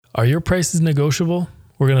Are your prices negotiable?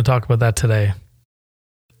 We're going to talk about that today.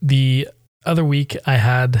 The other week, I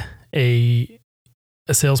had a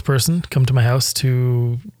salesperson come to my house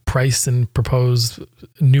to price and propose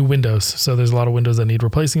new windows. So there's a lot of windows that need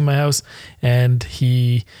replacing in my house. And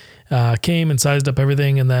he came and sized up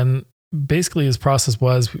everything. And then basically his process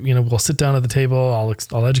was, we'll sit down at the table.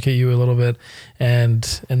 I'll educate you a little bit. And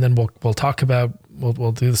then we'll talk about,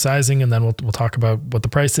 we'll do the sizing, and then we'll talk about what the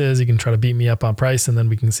price is. You can try to beat me up on price, and then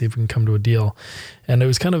we can see if we can come to a deal. And it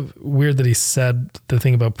was kind of weird that he said the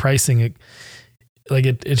thing about pricing.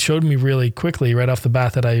 It showed me really quickly right off the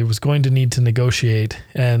bat that I was going to need to negotiate.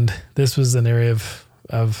 And this was an area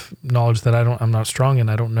of knowledge that I'm not strong in.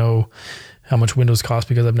 I don't know how much windows cost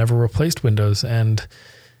because I've never replaced windows. And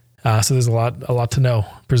so there's a lot to know,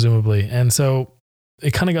 presumably. And so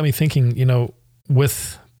it kind of got me thinking,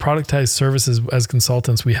 with productized services as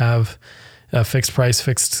consultants, we have a fixed price,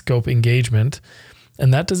 fixed scope engagement.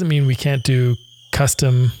 And that doesn't mean we can't do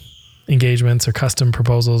custom engagements or custom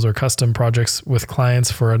proposals or custom projects with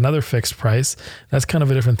clients for another fixed price. That's kind of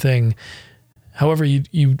a different thing. However,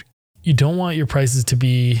 you don't want your prices to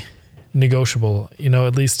be negotiable.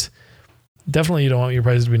 At least definitely you don't want your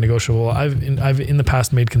prices to be negotiable. I've in the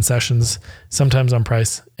past made concessions sometimes on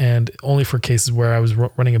price, and only for cases where I was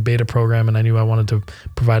running a beta program and I knew I wanted to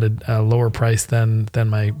provide a lower price than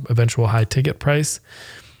my eventual high ticket price.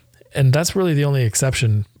 And that's really the only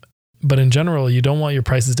exception. But in general, you don't want your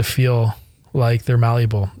prices to feel like they're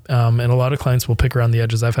malleable. And a lot of clients will pick around the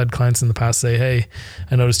edges. I've had clients in the past say, hey,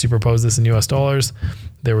 I noticed you proposed this in US dollars.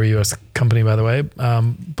 They were a US company, by the way.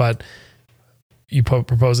 But you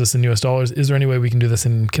propose this in US dollars. Is there any way we can do this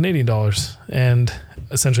in Canadian dollars? And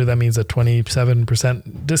essentially that means a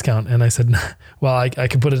 27% discount. And I said, well, I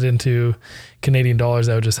could put it into Canadian dollars.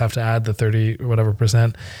 I would just have to add the 30 or whatever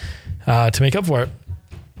percent to make up for it.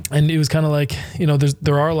 And it was kind of like,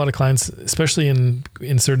 there are a lot of clients, especially in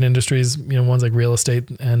certain industries, ones like real estate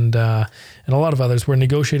and a lot of others, where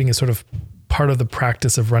negotiating is sort of part of the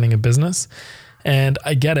practice of running a business. And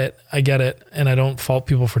I get it. And I don't fault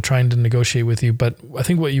people for trying to negotiate with you. But I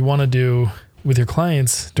think what you want to do with your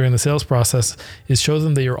clients during the sales process is show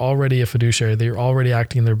them that you're already a fiduciary, that you're already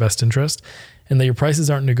acting in their best interest, and that your prices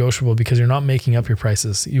aren't negotiable because you're not making up your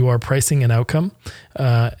prices. You are pricing an outcome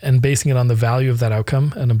and basing it on the value of that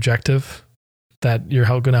outcome, an objective that you're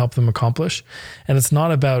going to help them accomplish. And it's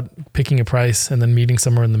not about picking a price and then meeting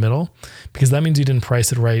somewhere in the middle, because that means you didn't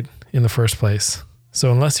price it right in the first place. So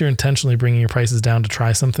unless you're intentionally bringing your prices down to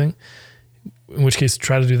try something, in which case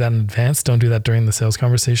try to do that in advance, don't do that during the sales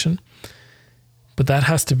conversation. But there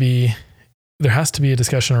has to be a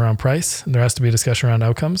discussion around price, and there has to be a discussion around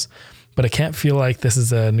outcomes. But it can't feel like this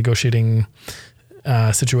is a negotiating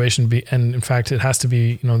situation. And in fact, it has to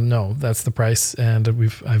be, no, that's the price. And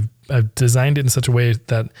I've designed it in such a way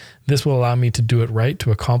that this will allow me to do it right,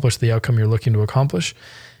 to accomplish the outcome you're looking to accomplish.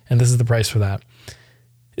 And this is the price for that.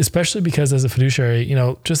 Especially because as a fiduciary,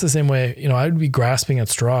 just the same way, I would be grasping at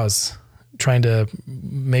straws, trying to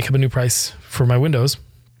make up a new price for my windows.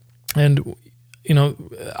 And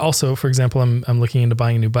also, for example, I'm looking into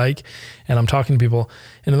buying a new bike, and I'm talking to people.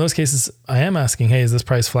 And in those cases, I am asking, hey, is this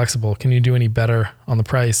price flexible? Can you do any better on the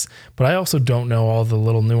price? But I also don't know all the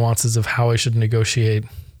little nuances of how I should negotiate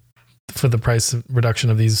for the price reduction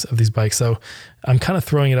of these bikes. So I'm kind of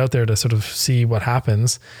throwing it out there to sort of see what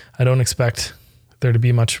happens. I don't expect there to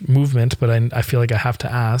be much movement, but I feel like I have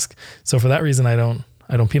to ask. So for that reason, I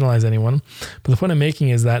don't penalize anyone. But the point I'm making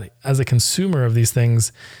is that as a consumer of these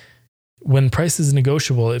things, when price is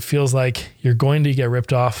negotiable, it feels like you're going to get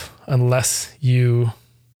ripped off unless you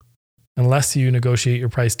negotiate your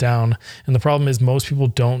price down. And the problem is most people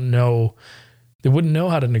don't know, they wouldn't know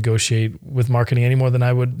how to negotiate with marketing any more than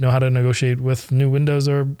I would know how to negotiate with new windows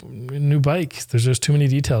or new bikes. There's just too many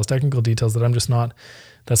details, technical details that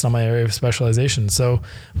that's not my area of specialization. So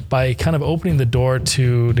by kind of opening the door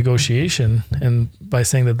to negotiation and by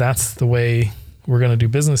saying that that's the way we're going to do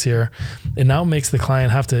business here, it now makes the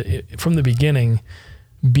client have to, from the beginning,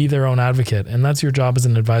 be their own advocate. And that's your job as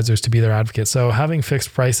an advisor, is to be their advocate. So having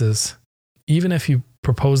fixed prices, even if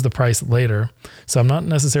propose the price later. So I'm not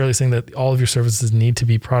necessarily saying that all of your services need to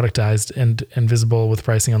be productized and visible with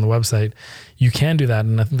pricing on the website. You can do that.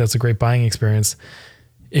 And I think that's a great buying experience.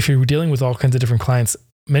 If you're dealing with all kinds of different clients,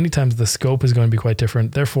 many times the scope is going to be quite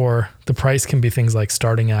different. Therefore, the price can be things like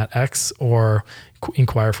starting at X or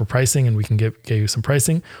inquire for pricing and we can get you some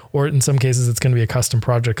pricing. Or in some cases, it's going to be a custom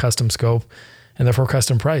project, custom scope, and therefore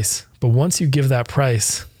custom price. But once you give that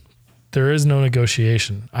price, there is no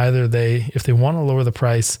negotiation. Either if they want to lower the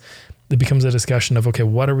price, it becomes a discussion of, okay,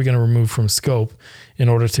 what are we going to remove from scope in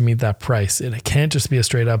order to meet that price? It can't just be a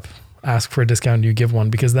straight up, ask for a discount, you give one,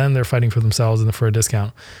 because then they're fighting for themselves and for a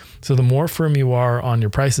discount. So the more firm you are on your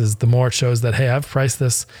prices, the more it shows that, hey, I've priced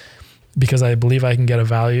this because I believe I can get a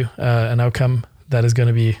value, an outcome that is going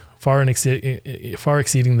to be far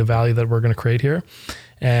exceeding the value that we're going to create here.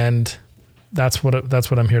 And that's what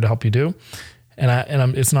I'm here to help you do.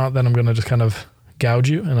 And it's not that I'm going to just kind of gouge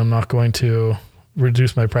you, and I'm not going to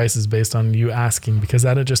reduce my prices based on you asking, because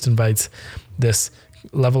that it just invites this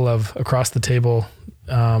level of across the table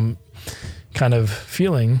kind of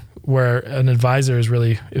feeling where an advisor is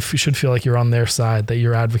really, if you should feel like you're on their side, that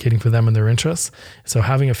you're advocating for them and their interests. So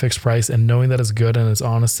having a fixed price and knowing that it's good and it's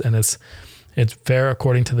honest and it's fair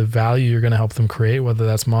according to the value you're going to help them create, whether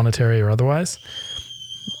that's monetary or otherwise.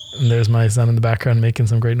 And there's my son in the background making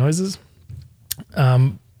some great noises.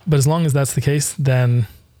 But as long as that's the case, then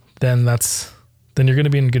you're going to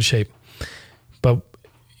be in good shape. But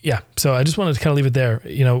yeah, so I just wanted to kind of leave it there.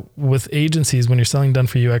 You know, with agencies, when you're selling done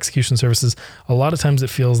for you execution services, a lot of times it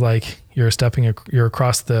feels like you're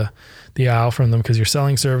across the aisle from them, because you're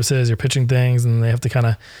selling services, you're pitching things, and they have to kind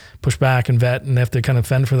of push back and vet, and they have to kind of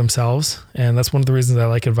fend for themselves. And that's one of the reasons I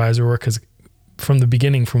like advisor work, because from the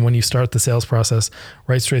beginning, from when you start the sales process,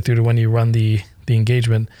 right straight through to when you run the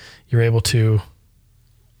engagement, you're able to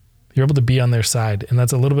be on their side. And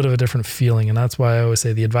that's a little bit of a different feeling. And that's why I always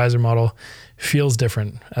say the advisor model feels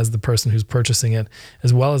different as the person who's purchasing it,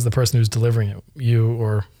 as well as the person who's delivering it.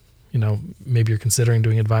 Maybe you're considering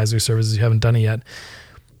doing advisory services, you haven't done it yet.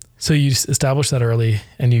 So you establish that early,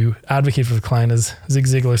 and you advocate for the client, as Zig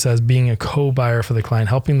Ziglar says, being a co-buyer for the client,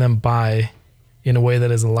 helping them buy in a way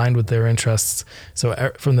that is aligned with their interests.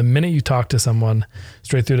 So from the minute you talk to someone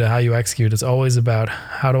straight through to how you execute, it's always about,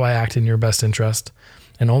 how do I act in your best interest,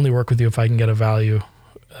 and only work with you if I can get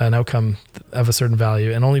an outcome of a certain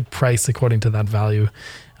value, and only price according to that value.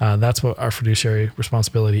 That's what our fiduciary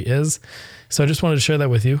responsibility is. So I just wanted to share that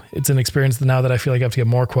with you. It's an experience now that I feel like I have to get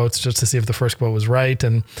more quotes just to see if the first quote was right.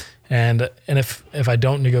 And if I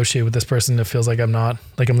don't negotiate with this person, it feels like I'm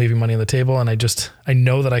leaving money on the table. And I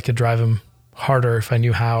know that I could drive him harder if I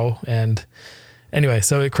knew how. And anyway,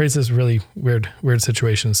 so it creates this really weird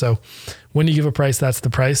situation. So when you give a price, that's the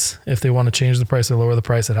price. If they want to change the price or lower the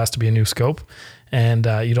price, it has to be a new scope. And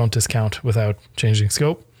you don't discount without changing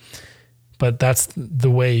scope. But that's the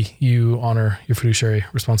way you honor your fiduciary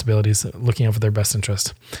responsibilities, looking out for their best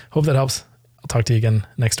interest. Hope that helps. I'll talk to you again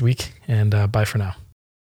next week, and bye for now.